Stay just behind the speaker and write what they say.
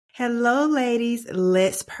Hello, ladies.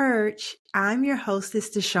 Let's perch. I'm your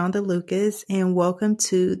hostess, Deshaunda Lucas, and welcome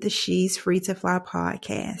to the She's Free to Fly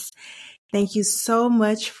podcast. Thank you so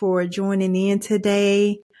much for joining in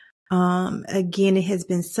today. Again, it has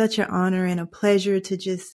been such an honor and a pleasure to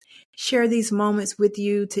just share these moments with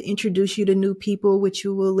you, to introduce you to new people, which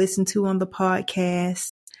you will listen to on the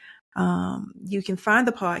podcast. You can find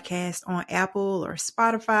the podcast on Apple or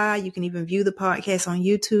Spotify. You can even view the podcast on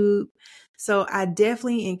YouTube. So I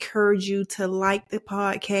definitely encourage you to like the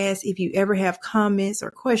podcast. If you ever have comments or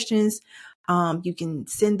questions, you can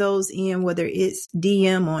send those in, whether it's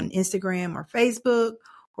DM on Instagram or Facebook,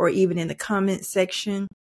 or even in the comment section.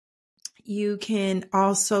 You can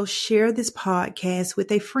also share this podcast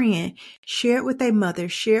with a friend, share it with a mother,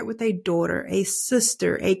 share it with a daughter, a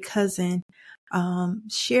sister, a cousin,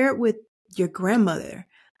 share it with your grandmother.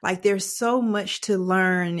 Like, there's so much to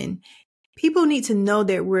learn, and people need to know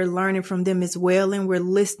that we're learning from them as well, and we're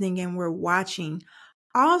listening and we're watching.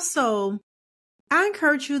 Also, I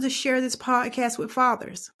encourage you to share this podcast with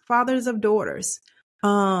fathers of daughters,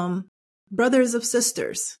 brothers of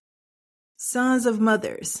sisters, sons of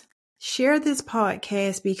mothers. Share this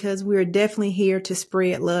podcast because we're definitely here to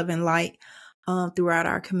spread love and light throughout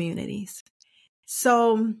our communities.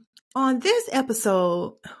 So on this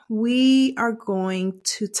episode, we are going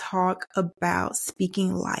to talk about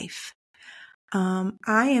speaking life.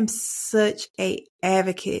 I am such an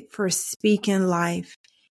advocate for speaking life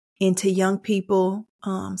into young people,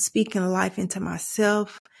 speaking life into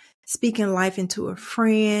myself, speaking life into a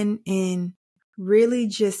friend, and really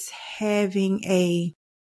just having a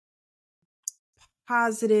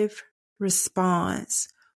positive response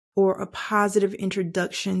or a positive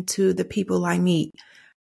introduction to the people I meet.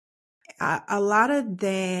 A lot of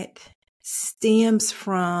that stems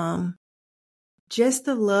from just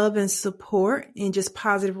the love and support and just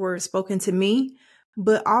positive words spoken to me,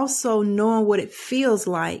 but also knowing what it feels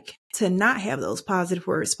like to not have those positive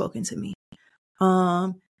words spoken to me.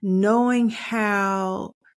 Knowing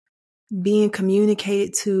how being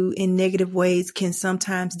communicated to in negative ways can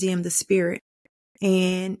sometimes dim the spirit,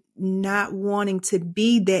 and not wanting to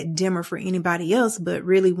be that dimmer for anybody else, but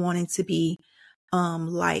really wanting to be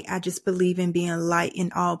light. I just believe in being light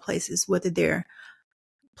in all places, whether they're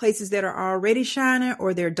places that are already shining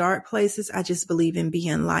or they're dark places. I just believe in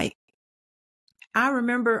being light. I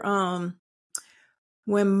remember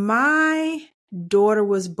when my daughter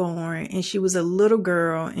was born, and she was a little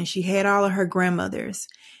girl, and she had all of her grandmothers,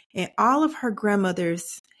 and all of her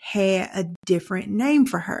grandmothers had a different name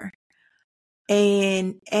for her.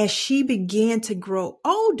 And as she began to grow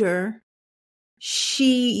older,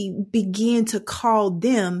 she began to call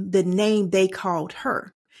them the name they called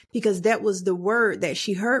her, because that was the word that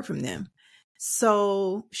she heard from them.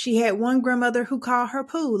 So she had one grandmother who called her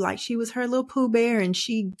Pooh, like she was her little Pooh bear, and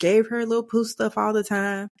she gave her little Pooh stuff all the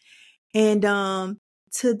time. And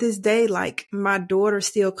to this day, like, my daughter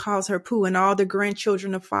still calls her Pooh, and all the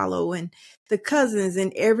grandchildren to follow, and the cousins,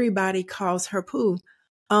 and everybody calls her Pooh.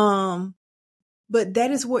 But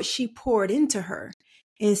that is what she poured into her.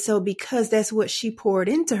 And so because that's what she poured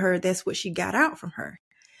into her, that's what she got out from her.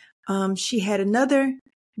 She had another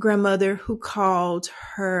grandmother who called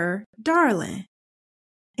her darling.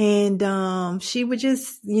 And she would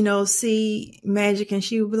just, see magic, and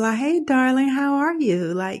she would be like, "Hey, darling, how are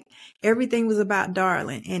you?" Like, everything was about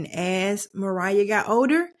darling. And as Mariah got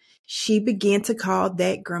older, she began to call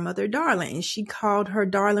that grandmother darling. And she called her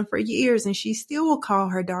darling for years, and she still will call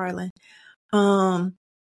her darling.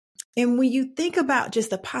 And when you think about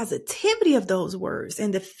just the positivity of those words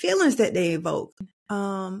and the feelings that they evoke,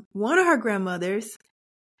 one of her grandmothers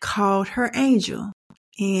called her Angel.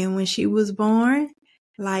 And when she was born,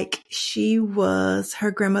 like, she was her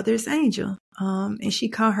grandmother's angel. And she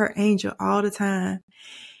called her Angel all the time.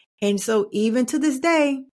 And so even to this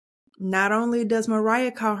day, not only does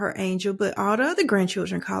Mariah call her Angel, but all the other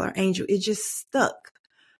grandchildren call her Angel. It just stuck,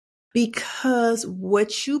 because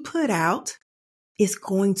what you put out is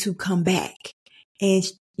going to come back. And,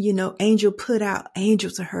 Angel put out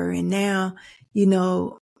Angel to her. And now,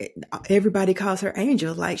 everybody calls her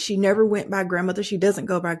Angel. Like, she never went by grandmother. She doesn't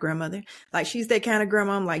go by grandmother. Like, she's that kind of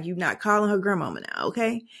grandma. I'm like, you're not calling her grandmama now.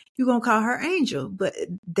 Okay. You're going to call her Angel, but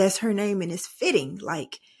that's her name, and it's fitting.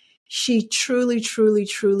 Like, she truly, truly,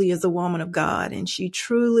 truly is a woman of God. And she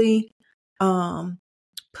truly,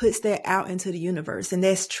 puts that out into the universe. And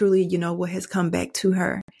that's truly, what has come back to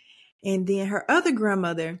her. And then her other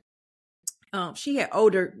grandmother, she had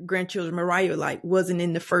older grandchildren. Mariah, like, wasn't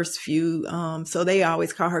in the first few. So they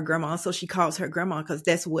always call her grandma. So she calls her grandma because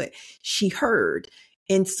that's what she heard.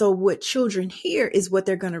 And so what children hear is what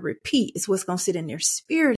they're going to repeat. It's what's going to sit in their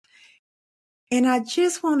spirit. And I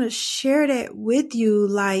just want to share that with you.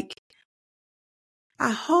 Like,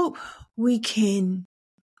 I hope we can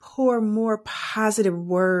pour more positive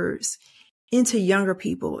words into younger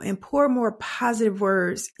people and pour more positive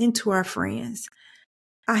words into our friends.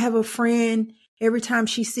 I have a friend, every time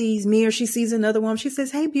she sees me or she sees another woman, she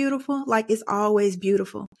says, "Hey, beautiful." Like, it's always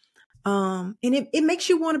beautiful. And it makes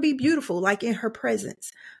you want to be beautiful, like in her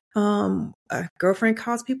presence. A girlfriend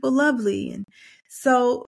calls people lovely. And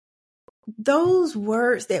so those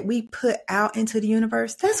words that we put out into the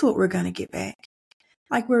universe, that's what we're going to get back.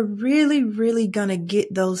 Like, we're really, really going to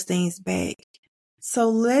get those things back. So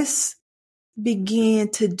let's begin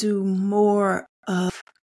to do more of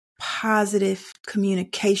positive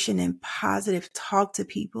communication and positive talk to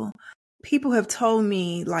people. People have told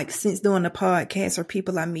me, like, since doing the podcast, or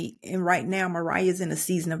people I meet, and right now Mariah's in a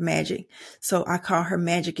season of magic. So I call her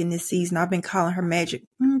magic in this season. I've been calling her magic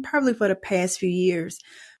probably for the past few years.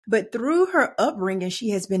 But through her upbringing, she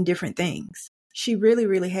has been different things. She really,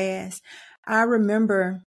 really has. I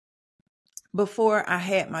remember before I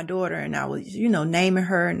had my daughter and I was, naming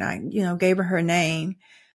her, and I, gave her name.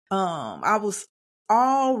 I was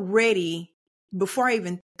already, before I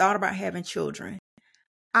even thought about having children,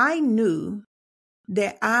 I knew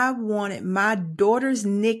that I wanted my daughter's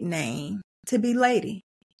nickname to be Lady.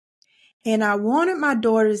 And I wanted my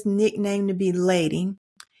daughter's nickname to be Lady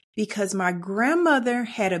because my grandmother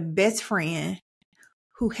had a best friend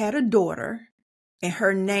who had a daughter and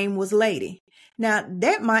her name was Lady. Now,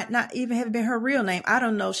 that might not even have been her real name. I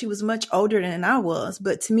don't know. She was much older than I was,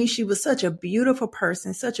 but to me, she was such a beautiful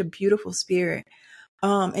person, such a beautiful spirit.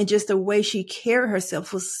 And just the way she carried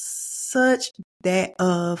herself was such that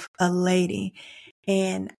of a lady.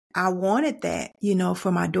 And I wanted that,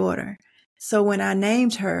 for my daughter. So when I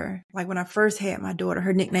named her, like when I first had my daughter,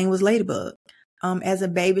 her nickname was Ladybug. As a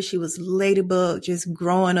baby, she was Ladybug, just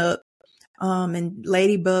growing up. And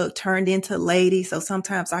Ladybug turned into Lady. So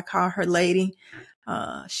sometimes I call her Lady.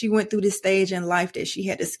 She went through this stage in life that she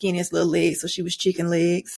had the skinniest little legs. So she was chicken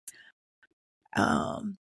legs.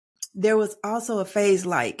 There was also a phase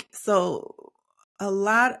so a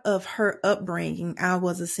lot of her upbringing, I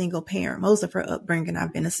was a single parent. Most of her upbringing,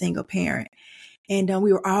 I've been a single parent. And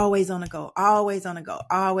we were always on the go, always on the go,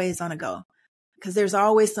 always on the go. Because there's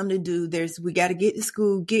always something to do. We got to get to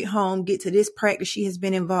school, get home, get to this practice. She has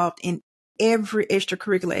been involved in every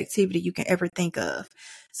extracurricular activity you can ever think of.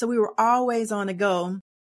 So we were always on the go.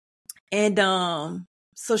 And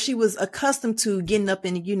so she was accustomed to getting up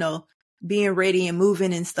and, being ready and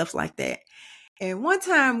moving and stuff like that. And one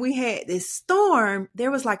time we had this storm. There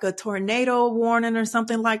was like a tornado warning or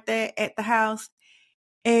something like that at the house.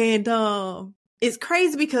 And it's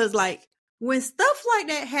crazy because like when stuff like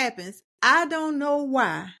that happens, I don't know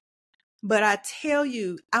why, but I tell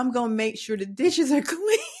you, I'm going to make sure the dishes are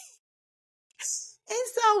clean. And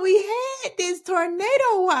so we had this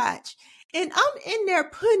tornado watch. And I'm in there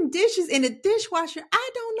putting dishes in the dishwasher. I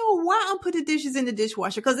don't know why I'm putting dishes in the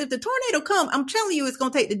dishwasher. Because if the tornado comes, I'm telling you, it's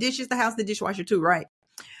going to take the dishes, the house, the dishwasher too, right?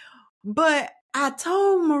 But I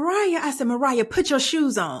told Mariah, I said, Mariah, put your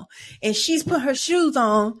shoes on. And she's put her shoes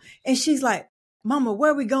on. And she's like, Mama,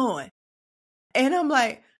 where are we going? And I'm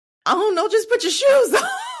like, I don't know, just put your shoes on.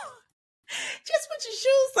 Just put your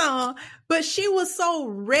shoes on. But she was so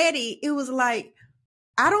ready. It was like,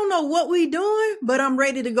 I don't know what we doing, but I'm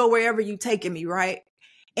ready to go wherever you taking me, right?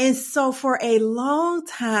 And so for a long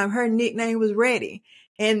time, her nickname was Ready.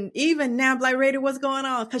 And even now, I'm like, Ready, what's going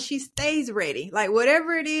on? Because she stays ready. Like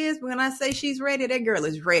whatever it is, when I say she's ready, that girl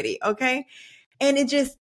is ready, okay? And it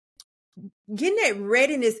just, getting that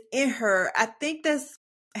readiness in her, I think that's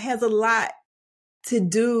has a lot to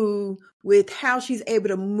do with how she's able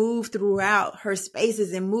to move throughout her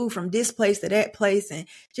spaces and move from this place to that place and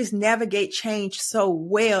just navigate change so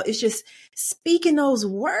well. It's just speaking those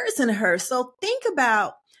words in her. So think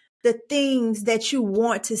about the things that you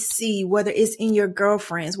want to see, whether it's in your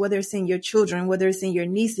girlfriends, whether it's in your children, whether it's in your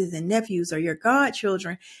nieces and nephews or your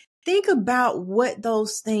godchildren. Think about what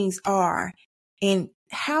those things are and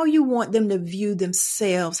how you want them to view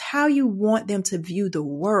themselves, how you want them to view the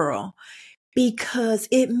world. Because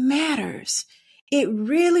it matters. It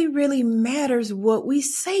really, really matters what we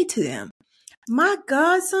say to them. My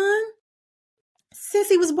godson, since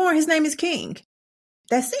he was born, his name is King.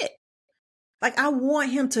 That's it. Like I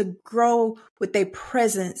want him to grow with a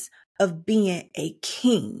presence of being a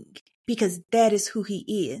king because that is who he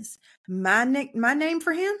is. My name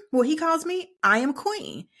for him, what he calls me, I am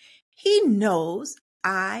Queen. He knows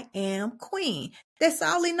I am Queen. That's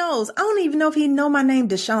all he knows. I don't even know if he know my name,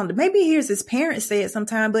 Deshonda. Maybe he hears his parents say it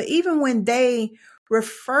sometime, but even when they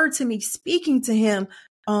refer to me speaking to him,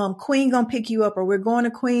 Queen gonna pick you up, or we're going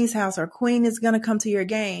to Queen's house, or Queen is gonna come to your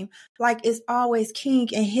game. Like, it's always King,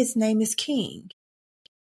 and his name is King.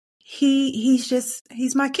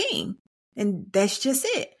 He's my king. And that's just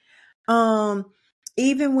it.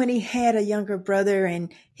 Even when he had a younger brother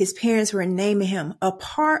and his parents were naming him, a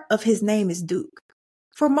part of his name is Duke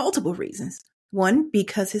for multiple reasons. One,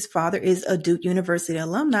 because his father is a Duke University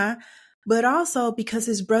alumni, but also because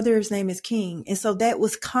his brother's name is King. And so that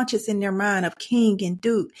was conscious in their mind of King and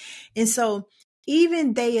Duke. And so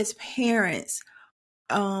even they as parents,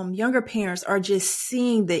 younger parents, are just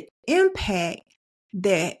seeing the impact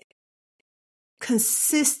that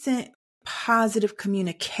consistent positive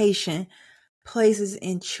communication places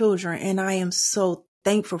in children. And I am so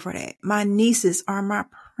thankful for that. My nieces are my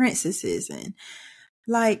princesses. And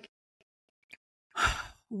like,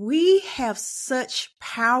 we have such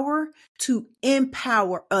power to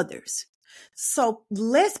empower others. So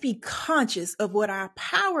let's be conscious of what our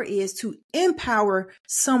power is to empower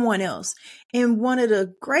someone else. And one of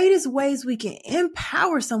the greatest ways we can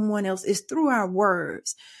empower someone else is through our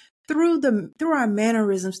words, through our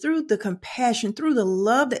mannerisms, through the compassion, through the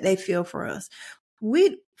love that they feel for us.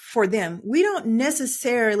 For them, we don't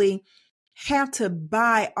necessarily have to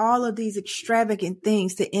buy all of these extravagant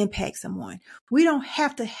things to impact someone. We don't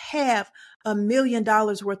have to have $1 million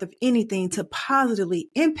worth of anything to positively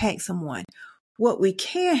impact someone. What we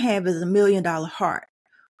can have is $1 million heart.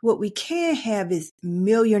 What we can have is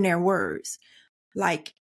millionaire words.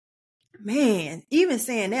 Like, man, even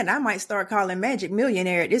saying that, I might start calling Magic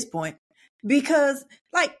millionaire at this point, because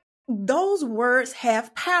like, those words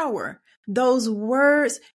have power. Those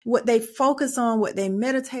words, what they focus on, what they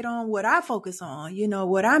meditate on, what I focus on,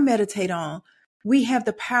 what I meditate on, we have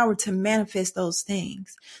the power to manifest those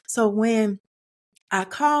things. So when I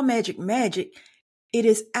call magic, it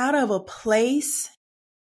is out of a place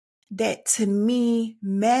that, to me,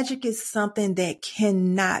 magic is something that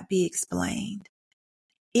cannot be explained.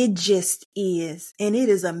 It just is. And it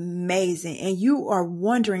is amazing. And you are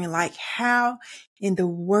wondering, like, how in the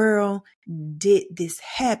world did this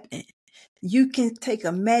happen? You can take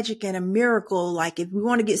a magic and a miracle. Like, if we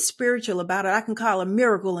want to get spiritual about it, I can call a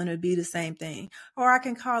miracle and it'd be the same thing. Or I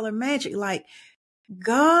can call it magic. Like,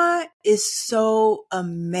 God is so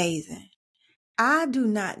amazing. I do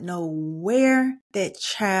not know where that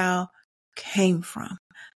child came from,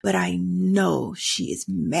 but I know she is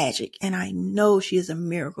magic, and I know she is a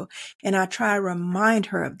miracle. And I try to remind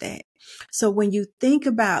her of that. So when you think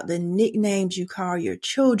about the nicknames you call your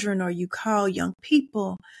children or you call young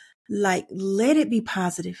people, like, let it be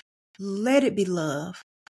positive. Let it be love.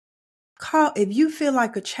 If you feel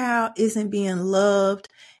like a child isn't being loved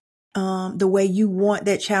the way you want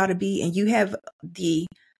that child to be, and you have the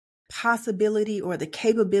possibility or the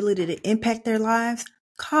capability to impact their lives,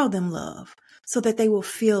 call them love so that they will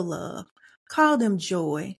feel love. Call them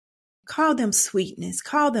joy. Call them sweetness.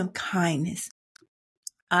 Call them kindness.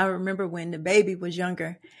 I remember when the baby was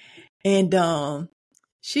younger, and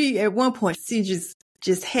she, at one point, she just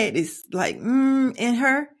had this like in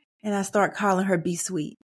her, and I started calling her Be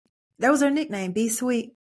Sweet. That was her nickname, Be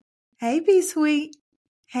Sweet. Hey, Be Sweet.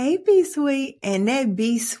 Hey, Be Sweet. And that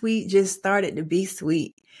Be Sweet just started to be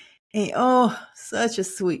sweet. And oh, such a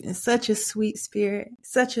sweetness, such a sweet spirit,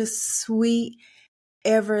 such a sweet,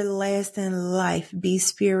 everlasting life Be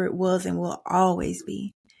Spirit was and will always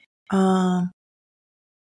be. So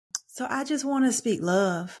I just want to speak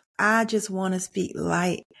love. I just want to speak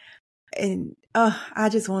light. And I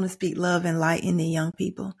just want to speak love and light in the young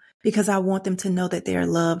people, because I want them to know that they're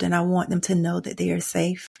loved, and I want them to know that they are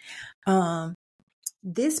safe.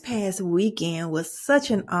 This past weekend was such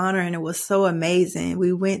an honor, and it was so amazing.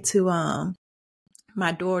 We went to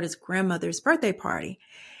my daughter's grandmother's birthday party,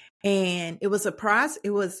 and it was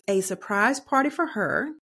a surprise party for her.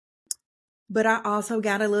 But I also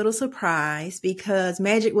got a little surprise because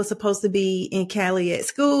Magic was supposed to be in Cali at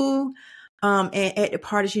school. And at the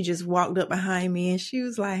party, she just walked up behind me and she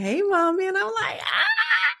was like, "Hey, Mommy." And I'm like,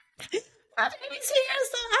 my baby's here.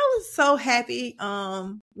 So I was so happy.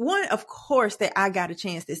 One, of course, that I got a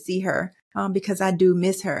chance to see her, because I do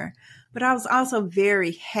miss her. But I was also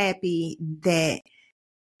very happy that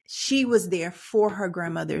she was there for her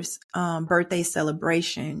grandmother's birthday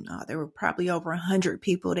celebration. There were probably over 100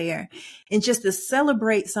 people there. And just to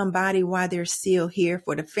celebrate somebody while they're still here,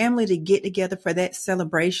 for the family to get together for that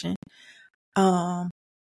celebration, while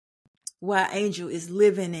Angel is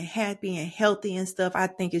living and happy and healthy and stuff, I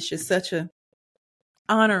think it's just such an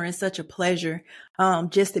honor and such a pleasure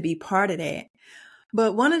just to be part of that.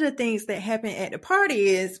 But one of the things that happened at the party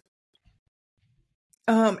is,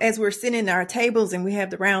 as we're sitting at our tables and we have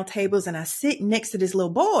the round tables, and I sit next to this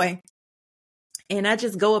little boy, And I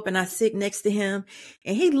just go up and I sit next to him,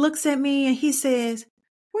 and he looks at me and he says,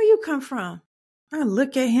 "Where you come from?" I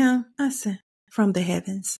look at him. I said, "From the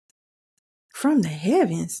heavens." "From the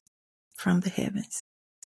heavens?" "From the heavens."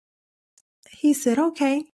 He said,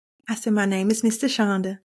 "Okay." I said, "My name is Mr.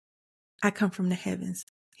 Shonda. I come from the heavens."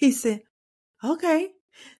 He said, "Okay."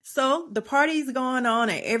 So the party's going on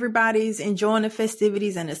and everybody's enjoying the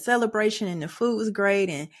festivities and the celebration, and the food was great.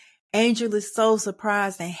 And Angel is so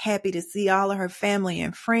surprised and happy to see all of her family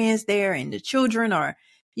and friends there. And the children are,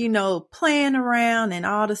 playing around, and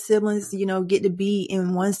all the siblings, get to be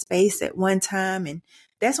in one space at one time. And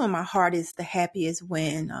that's when my heart is the happiest,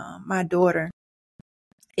 when my daughter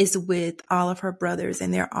is with all of her brothers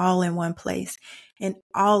and they're all in one place and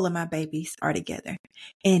all of my babies are together.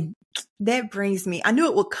 And that brings me, I knew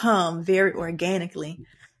it would come very organically.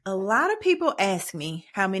 A lot of people ask me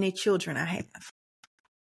how many children I have.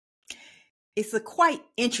 It's a quite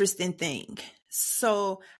interesting thing.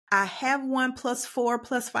 So I have 1 + 4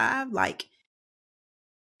 + 5. Like,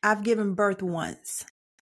 I've given birth once,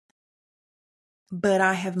 but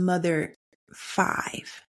I have mothered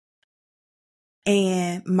 5.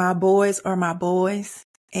 And my boys are my boys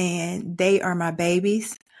and they are my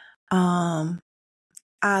babies.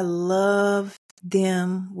 I love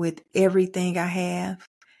them with everything I have.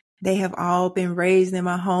 They have all been raised in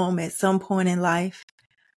my home at some point in life.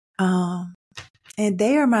 And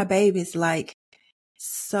they are my babies. Like,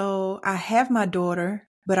 so I have my daughter,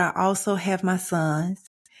 but I also have my sons,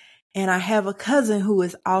 and I have a cousin who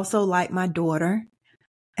is also like my daughter,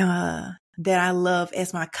 that I love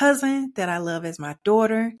as my cousin, that I love as my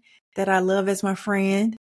daughter, that I love as my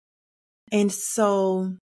friend. And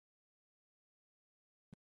so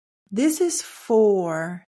this is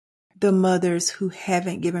for the mothers who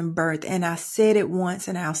haven't given birth. And I said it once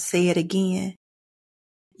and I'll say it again.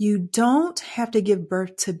 You don't have to give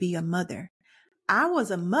birth to be a mother. I was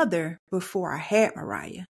a mother before I had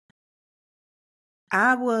Mariah.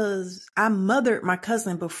 I mothered my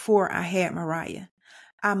cousin before I had Mariah.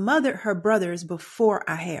 I mothered her brothers before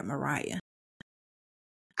I had Mariah.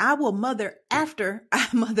 I will mother after I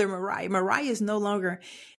mother Mariah. Mariah is no longer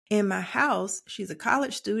in my house. She's a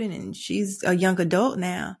college student and she's a young adult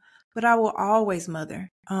now, but I will always mother,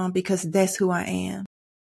 because that's who I am.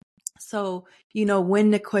 So,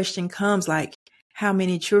 when the question comes like, how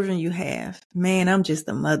many children you have? Man, I'm just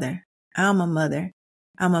a mother. I'm a mother.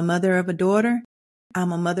 I'm a mother of a daughter.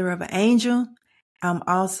 I'm a mother of an angel. I'm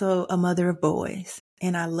also a mother of boys,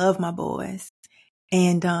 and I love my boys.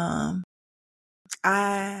 And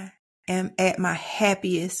I am at my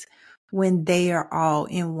happiest when they are all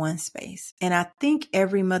in one space. And I think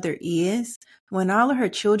every mother is, when all of her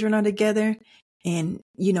children are together and,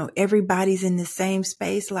 everybody's in the same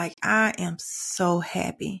space. Like, I am so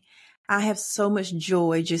happy. I have so much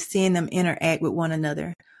joy just seeing them interact with one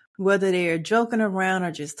another, whether they're joking around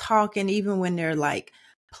or just talking, even when they're like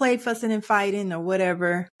play fussing and fighting or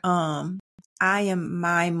whatever. I am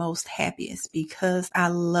my most happiest because I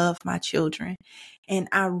love my children. And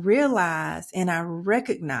I realize and I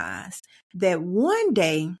recognize that one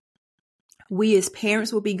day we as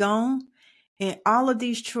parents will be gone and all of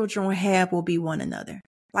these children will be one another.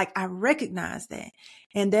 Like, I recognize that.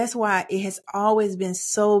 And that's why it has always been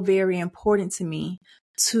so very important to me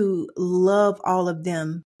to love all of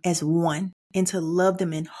them as one and to love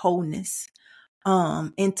them in wholeness.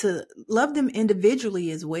 And to love them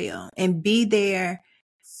individually as well and be there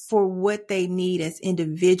for what they need as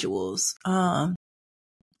individuals. I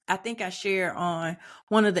think I share on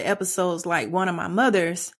one of the episodes, like one of my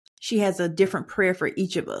mothers, she has a different prayer for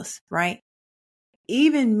each of us, right?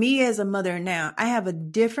 Even me as a mother now, I have a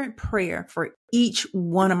different prayer for each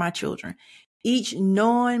one of my children, each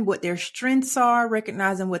knowing what their strengths are,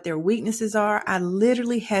 recognizing what their weaknesses are. I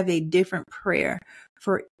literally have a different prayer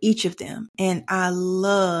for each of them. And I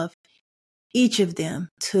love each of them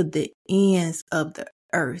to the ends of the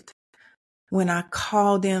earth. When I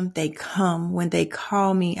call them, they come. When they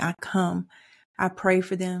call me, I come. I pray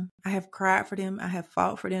for them. I have cried for them. I have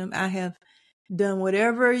fought for them. I have done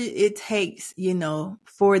whatever it takes,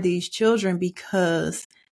 for these children, because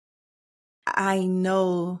I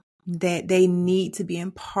know that they need to be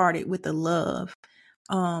imparted with the love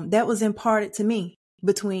that was imparted to me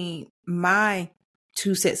between my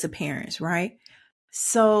 2 sets of parents, right?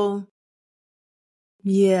 So,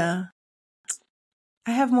 yeah,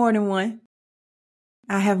 I have more than one.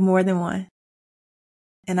 I have more than one.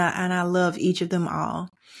 And I love each of them all.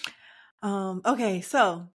 Okay,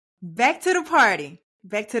 so back to the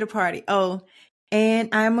party. Oh, and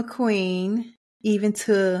I'm a queen, even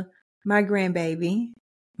to my grandbaby.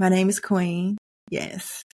 My name is Queen.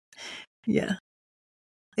 Yes. Yeah.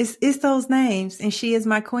 It's those names, and she is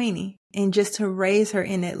my queenie. And just to raise her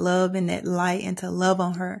in that love and that light and to love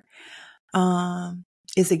on her,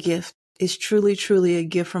 is a gift. It's truly, truly a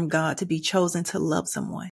gift from God to be chosen to love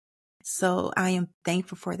someone. So I am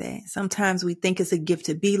thankful for that. Sometimes we think it's a gift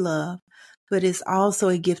to be loved, but it's also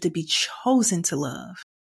a gift to be chosen to love.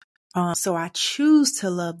 So I choose to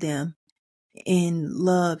love them in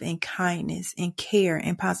love and kindness and care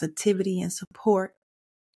and positivity and support.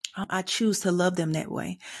 I choose to love them that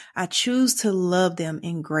way. I choose to love them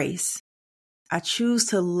in grace. I choose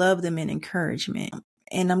to love them in encouragement.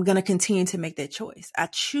 And I'm going to continue to make that choice. I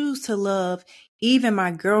choose to love even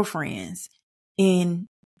my girlfriends in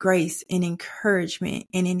grace and encouragement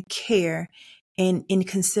and in care and in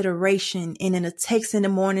consideration and in a text in the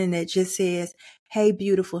morning that just says, hey,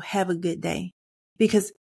 beautiful, have a good day.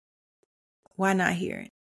 Because why not hear it?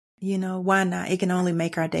 You know, why not? It can only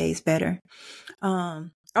make our days better.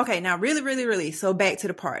 Okay, now really. So back to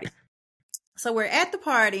the party. So we're at the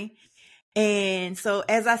party. And so,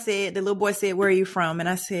 as I said, the little boy said, where are you from? And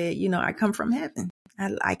I said, you know, I come from heaven.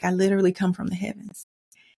 I literally come from the heavens.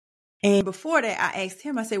 And before that, I asked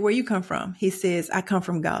him, I said, where you come from? He says, I come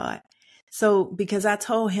from God. So because I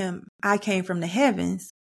told him I came from the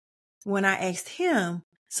heavens, when I asked him,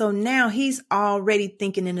 so now he's already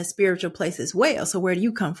thinking in a spiritual place as well. So where do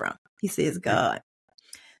you come from? He says, God.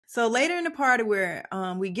 So later in the party where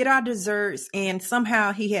we get our desserts and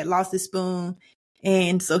somehow he had lost his spoon.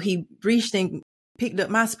 And so he reached and picked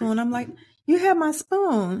up my spoon. I'm like, you have my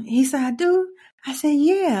spoon? He said, I do. I said,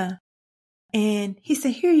 yeah. And he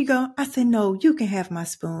said, here you go. I said, no, you can have my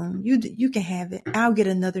spoon. You can have it. I'll get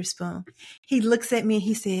another spoon. He looks at me and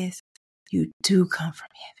he says, you do come from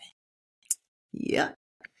heaven. Yeah,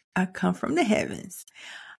 I come from the heavens.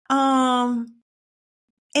 And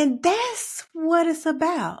that's what it's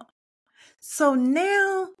about. So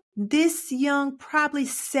now this young, probably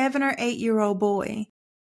 7 or 8 year old boy,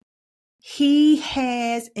 he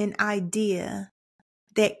has an idea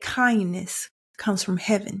that kindness comes from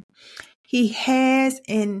heaven. He has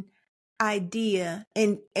an idea,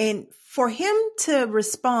 and for him to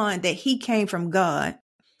respond that he came from God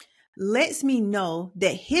lets me know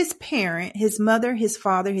that his parent, his mother, his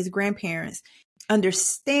father, his grandparents,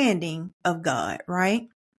 understanding of God, right?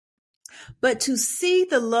 But to see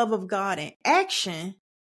the love of God in action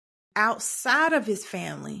outside of his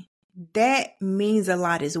family, that means a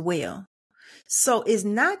lot as well. So it's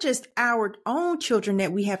not just our own children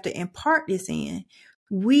that we have to impart this in.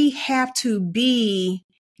 We have to be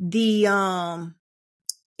the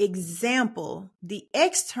example, the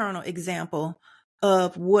external example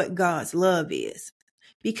of what God's love is,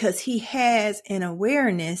 because he has an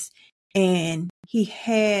awareness and he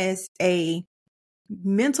has a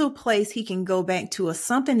mental place he can go back to, or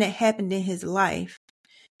something that happened in his life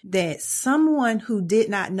that someone who did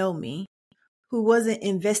not know me, who wasn't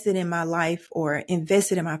invested in my life or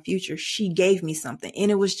invested in my future, she gave me something. And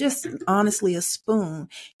it was just honestly a spoon,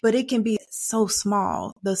 but it can be so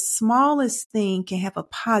small. The smallest thing can have a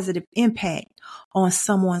positive impact on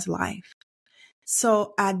someone's life.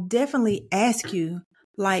 So I definitely ask you,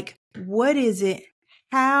 like, what is it?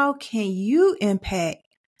 How can you impact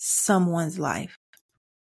someone's life?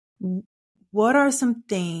 What are some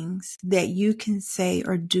things that you can say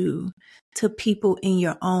or do to people in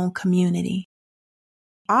your own community?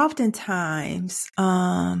 Oftentimes,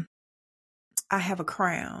 I have a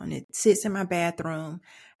crown. It sits in my bathroom.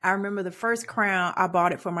 I remember the first crown, I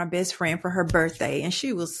bought it for my best friend for her birthday, and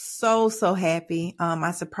she was so happy.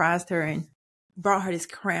 I surprised her and brought her this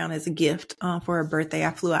crown as a gift for her birthday.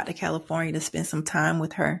 I flew out to California to spend some time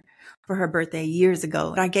with her for her birthday years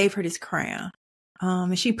ago. I gave her this crown.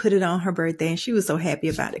 And she put it on her birthday, and she was so happy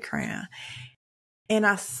about the crown. And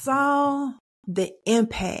I saw the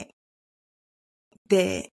impact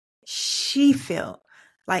that she felt.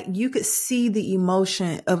 Like, you could see the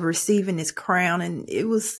emotion of receiving this crown. And it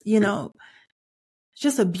was,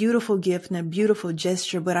 just a beautiful gift and a beautiful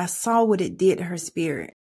gesture. But I saw what it did to her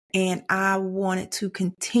spirit. And I wanted to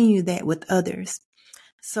continue that with others.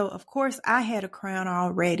 So, of course, I had a crown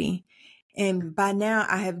already. And by now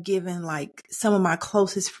I have given like some of my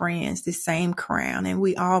closest friends the same crown, and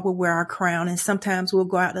we all will wear our crown. And sometimes we'll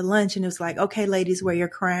go out to lunch and it's like, okay, ladies, wear your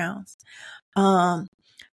crowns.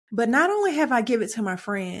 But not only have I given it to my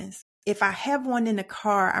friends, if I have one in the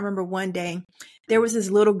car, I remember one day there was this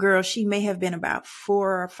little girl, she may have been about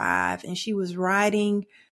 4 or 5, and she was riding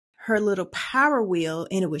her little power wheel,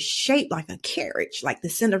 and it was shaped like a carriage, like the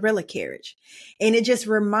Cinderella carriage. And it just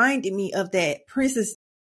reminded me of that princess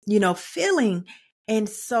feeling. And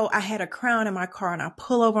so I had a crown in my car, and I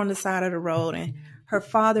pull over on the side of the road, and her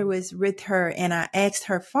father was with her. And I asked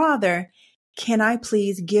her father can I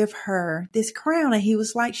please give her this crown? And he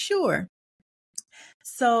was like, sure.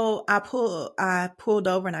 So I pulled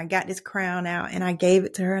over and I got this crown out and I gave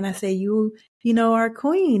it to her and I said, you are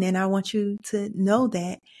queen and I want you to know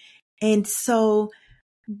that. And so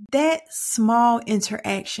that small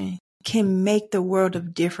interaction can make the world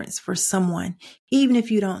of difference for someone, even if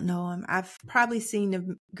you don't know them. I've probably seen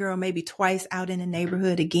the girl maybe twice out in the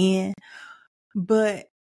neighborhood again, but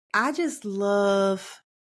I just love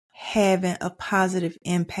having a positive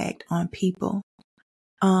impact on people.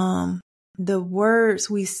 The words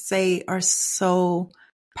we say are so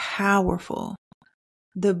powerful.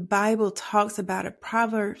 The Bible talks about it.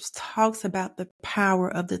 Proverbs talks about the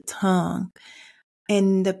power of the tongue.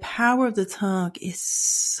 And the power of the tongue is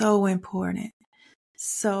so important.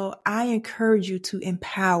 So I encourage you to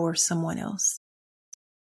empower someone else.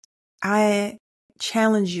 I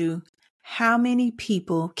challenge you, how many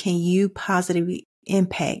people can you positively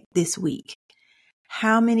impact this week?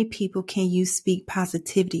 How many people can you speak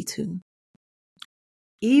positivity to?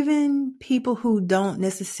 Even people who don't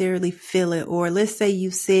necessarily feel it, or let's say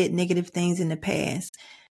you said negative things in the past.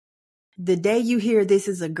 The day you hear this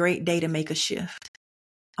is a great day to make a shift.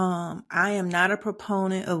 I am not a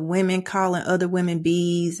proponent of women calling other women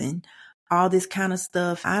bees and all this kind of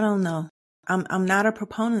stuff. I don't know. I'm not a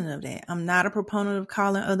proponent of that. I'm not a proponent of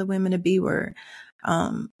calling other women a B word.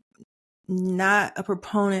 Not a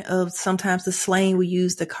proponent of sometimes the slang we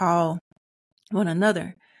use to call one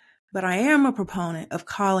another. But I am a proponent of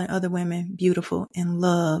calling other women beautiful and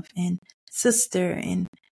love and sister and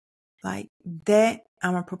like that.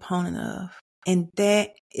 I'm a proponent of. And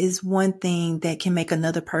that is one thing that can make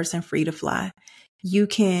another person free to fly. You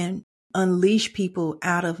can unleash people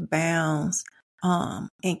out of bounds,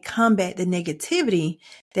 and combat the negativity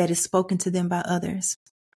that is spoken to them by others.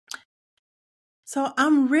 So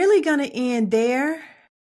I'm really going to end there.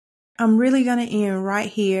 I'm really going to end right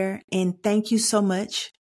here. And thank you so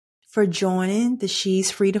much for joining the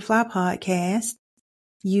She's Free to Fly podcast.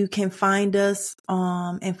 You can find us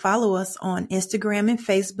and follow us on Instagram and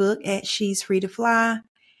Facebook at She's Free to Fly.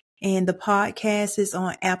 And the podcast is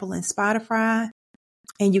on Apple and Spotify.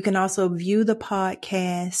 And you can also view the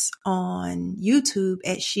podcast on YouTube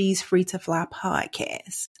at She's Free to Fly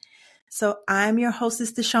podcast. So I'm your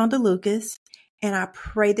hostess, DeShonda Lucas, and I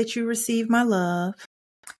pray that you receive my love.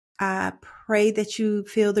 I pray that you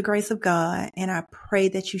feel the grace of God, and I pray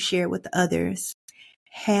that you share it with others.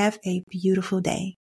 Have a beautiful day.